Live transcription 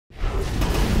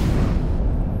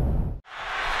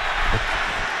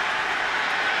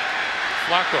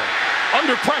Flacco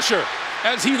under pressure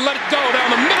as he let it go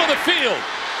down the middle of the field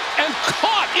and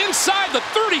caught inside the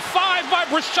 35 by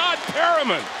Rashad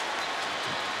Perriman.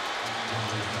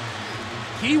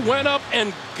 He went up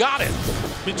and got it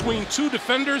between two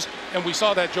defenders, and we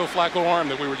saw that Joe Flacco arm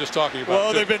that we were just talking about.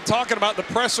 Well, they've been talking about the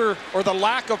pressure or the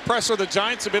lack of pressure the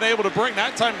Giants have been able to bring.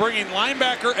 That time bringing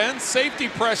linebacker and safety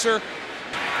pressure.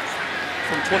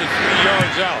 From 23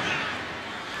 yards out.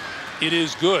 It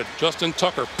is good. Justin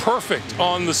Tucker, perfect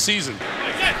on the season.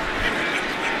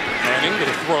 Manning with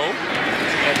a throw,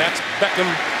 and that's Beckham.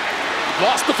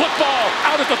 Lost the football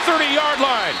out at the 30-yard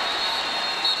line.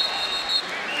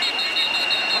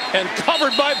 And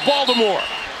covered by Baltimore.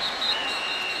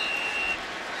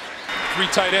 Three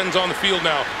tight ends on the field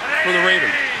now for the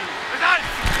Ravens.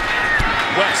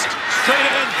 West, straight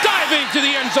ahead, diving to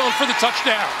the end zone for the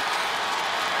touchdown.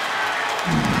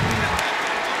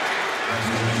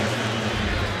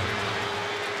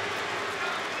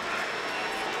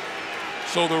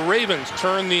 So the Ravens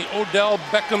turn the Odell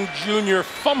Beckham Jr.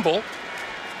 fumble.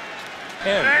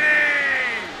 And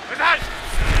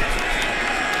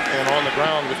on the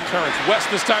ground with Terrence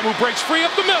West this time, who breaks free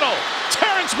up the middle.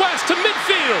 Terrence West to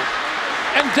midfield.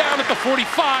 And down at the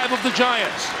 45 of the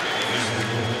Giants.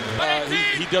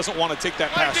 He doesn't want to take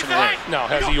that pass away. Now,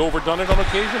 has he overdone it on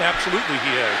occasion? Absolutely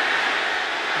he has.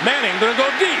 Manning gonna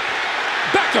go deep.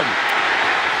 Beckham.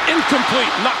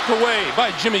 Incomplete, knocked away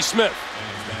by Jimmy Smith.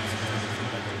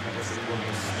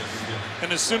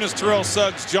 And as soon as Terrell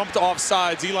Suggs jumped off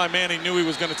sides, Eli Manning knew he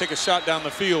was going to take a shot down the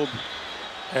field.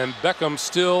 And Beckham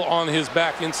still on his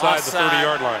back inside the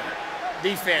 30-yard line.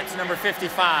 Defense, number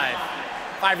 55.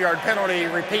 5-yard penalty,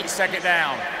 repeat, second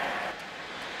down.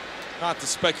 Not to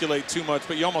speculate too much,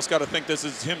 but you almost got to think this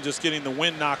is him just getting the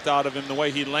wind knocked out of him the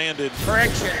way he landed.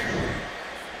 Correction.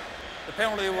 The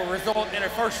penalty will result in a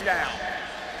first down.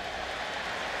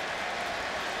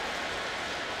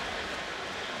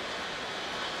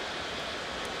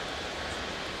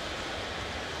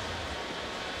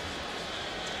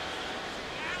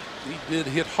 He did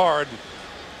hit hard.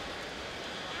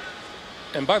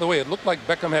 And by the way, it looked like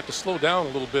Beckham had to slow down a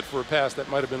little bit for a pass that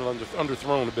might have been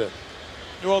underthrown a bit.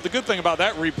 Well, the good thing about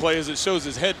that replay is it shows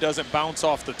his head doesn't bounce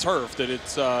off the turf, that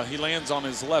it's he lands on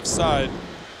his left side.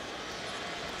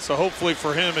 So hopefully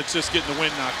for him, it's just getting the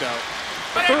wind knocked out.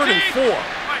 3rd and 4.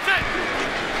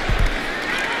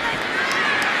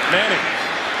 Manning,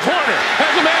 corner,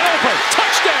 has a man open,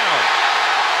 touchdown!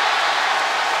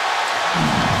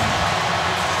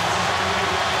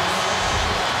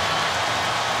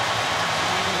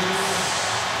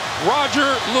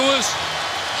 Roger Lewis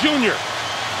Jr.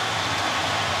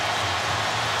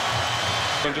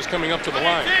 And just coming up to the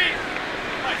line.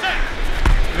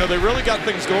 You know, they really got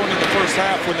things going in the first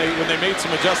half when they made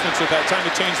some adjustments at that time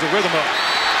to change the rhythm up.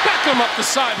 Beckham up the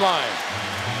sideline.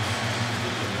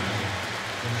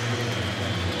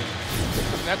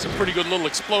 And that's a pretty good little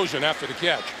explosion after the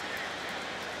catch.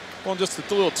 Well, just a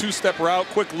little two-step route,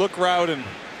 quick look route, and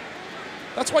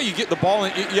that's why you get the ball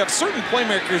in. You have certain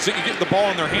playmakers that you get the ball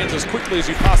in their hands as quickly as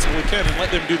you possibly can and let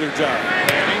them do their job.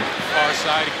 Manning, far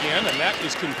side again, and that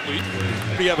is complete.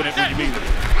 Be evident when you meet them.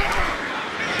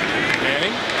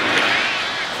 Manning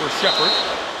for Shepard,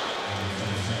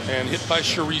 and hit by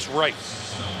Sharice Wright.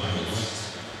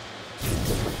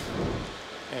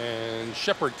 And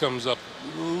Shepard comes up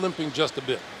limping just a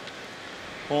bit.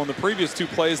 Well, in the previous two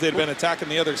plays, they'd been attacking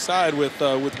the other side with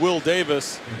Will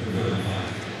Davis.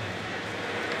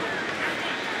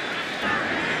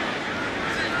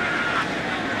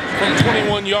 From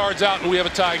 21 yards out, and we have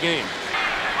a tie game.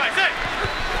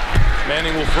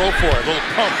 Manning will throw for it. A little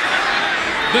pump.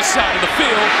 This side of the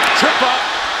field. Trip up.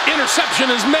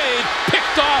 Interception is made.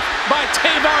 Picked off by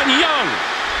Tavon Young.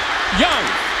 Young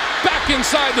back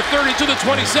inside the 30 to the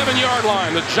 27-yard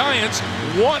line. The Giants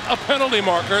want a penalty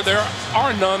marker. There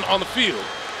are none on the field.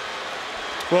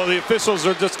 Well, the officials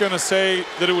are just going to say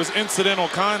that it was incidental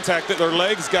contact, that their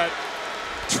legs got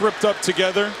tripped up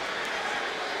together.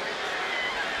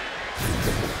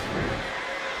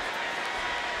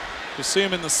 You see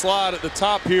him in the slot at the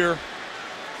top here.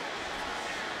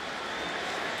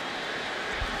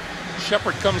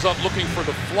 Shepard comes up looking for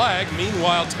the flag.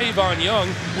 Meanwhile, Tavon Young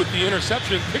with the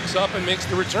interception picks up and makes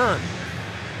the return.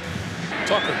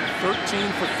 Tucker,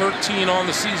 13 for 13 on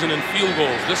the season in field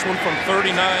goals. This one from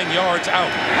 39 yards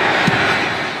out.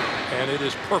 And it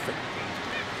is perfect.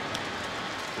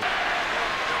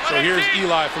 So here's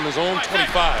Eli from his own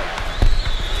 25.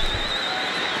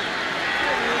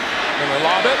 And they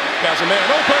lob it. Has a man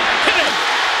open. Hit him.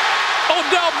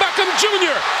 Odell Beckham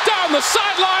Jr. down the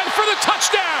sideline for the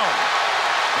touchdown.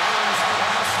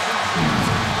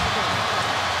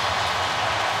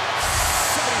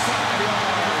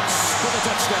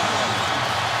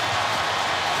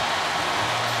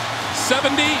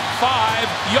 75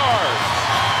 yards.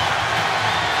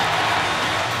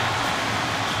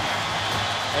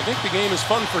 I think the game is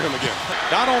fun for him again.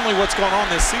 Not only what's going on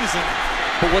this season,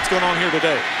 but what's going on here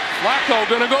today. Flacco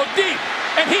gonna go deep,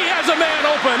 and he has a man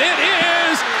open. It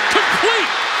is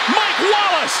complete. Mike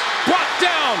Wallace brought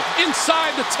down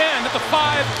inside the 10 at the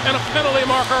 5 and a penalty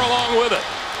marker along with it.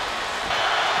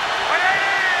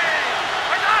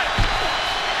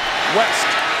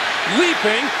 West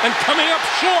leaping and coming up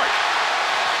short.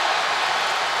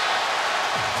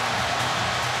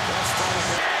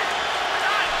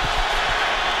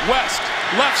 West,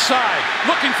 left side,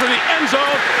 looking for the end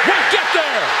zone, won't get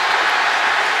there.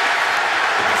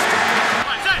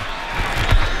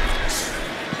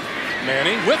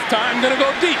 Manning with time, gonna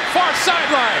go deep, far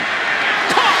sideline.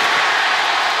 Caught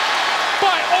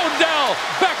by Odell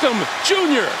Beckham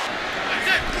Jr.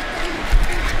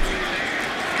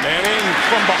 Manning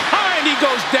from behind, he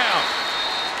goes down.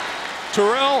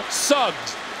 Terrell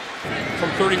Suggs from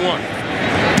 31.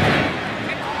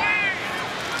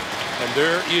 And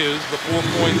there is the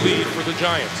 4-point lead for the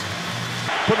Giants.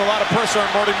 Putting a lot of pressure on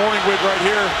Marty Morningwig right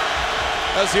here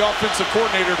as the offensive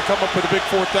coordinator to come up with a big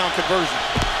 4th down conversion.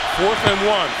 4th and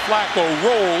 1. Flacco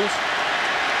rolls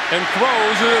and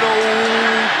throws it.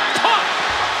 Oh, caught!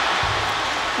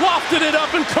 Lofted it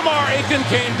up, and Kamar Aiken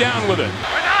came down with it.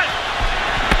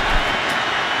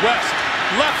 West,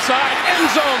 left side, end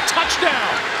zone,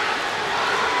 touchdown.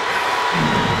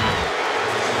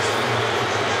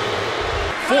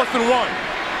 Fourth and 1.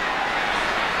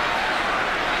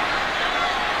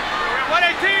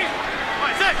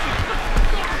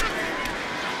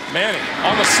 118. Manning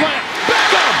on the slant.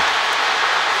 Beckham!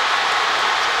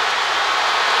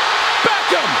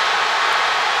 Beckham!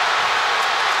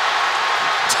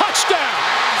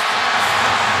 Touchdown!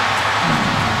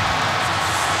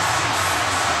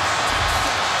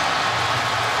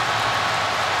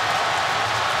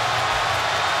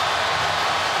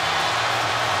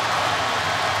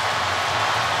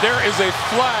 There is a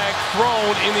flag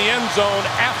thrown in the end zone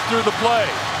after the play.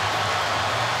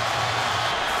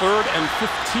 3rd and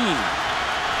 15.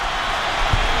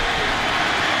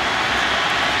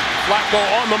 Flacco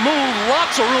on the move,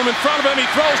 lots of room in front of him. He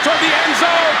throws toward the end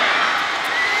zone.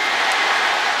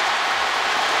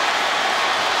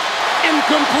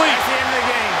 Incomplete. That's the end of the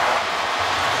game.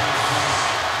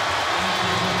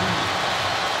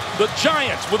 The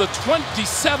Giants with a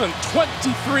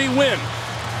 27-23 win.